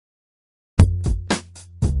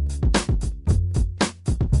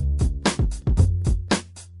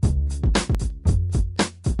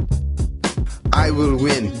I will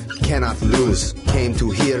win, cannot lose. Came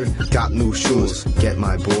to here, got new shoes. Get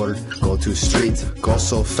my board, go to street. Go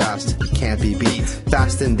so fast, can't be beat.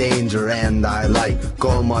 Fast in danger and I like.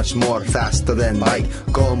 Go much more faster than bike.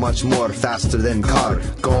 Go much more faster than car.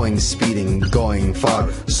 Going speeding, going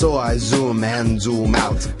far. So I zoom and zoom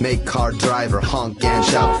out. Make car driver honk and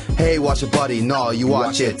shout. Hey, watch it buddy, no you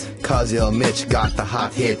watch it. Cause Ill Mitch got the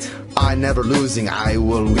hot hit. I never losing, I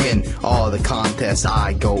will win. All the contests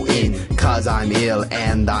I go in. Cause I'm ill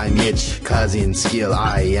and I'm Mitch. Cause in skill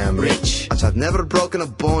I am rich. I've never broken a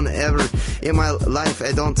bone ever in my life.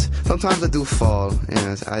 I don't. Sometimes I do fall.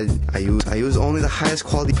 Yes, I use only the highest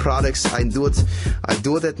quality products. I do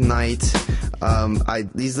it at night.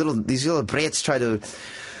 These little brats try to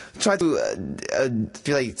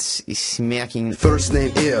feel like it's smacking. First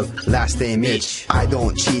name Ill, last name Mitch. I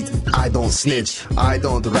don't cheat, I don't snitch. I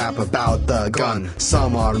don't rap about the gun.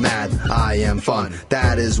 Some are mad, I am fun.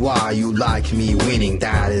 That is why you like me winning.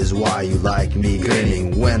 That is why you like me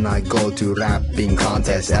grinning. When I go to rapping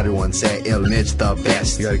contests, everyone say Ill Mitch the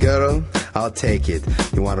best. You got a girl? I'll take it.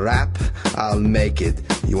 You wanna rap? I'll make it.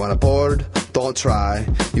 You want a board? Don't try.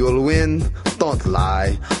 You'll win? Don't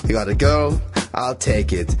lie. You got a girl? I'll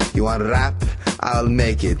take it. You want to rap? I'll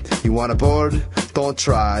make it. You want a board? Don't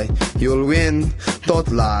try. You'll win. Don't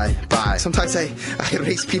lie. Bye. Sometimes I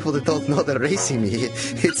race people that don't know they're racing me.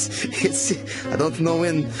 I don't know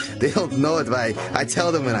when they don't know it, but I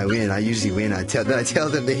tell them when I win. I usually win. I tell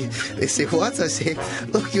them, they say what? I say,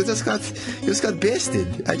 look, you just got bested.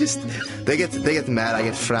 They get mad. I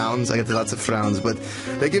get frowns. I get lots of frowns, but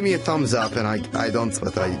they give me a thumbs up, and I don't.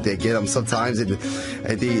 But they get them sometimes.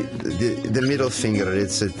 The middle finger.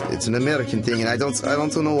 It's an American thing, and I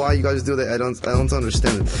don't know why you guys do that. I don't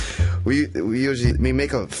understand it. We usually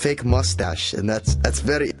make a fake mustache, and that's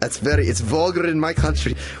very it's vulgar in my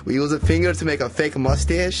country. We use a finger to make a fake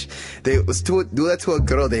mustache. They do that to a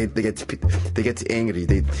girl, they get angry,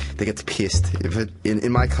 they get pissed.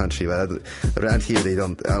 In my country, but around here they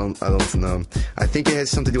don't. I don't know. I think it has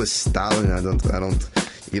something to do with Stalin. I don't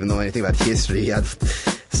even know anything about history. He had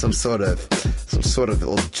some sort of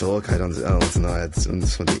old joke. I don't know.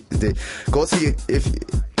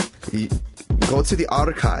 Go to the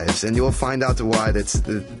archives and you will find out why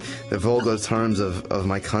the vulgar terms of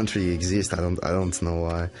my country exist. I don't know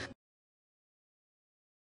why.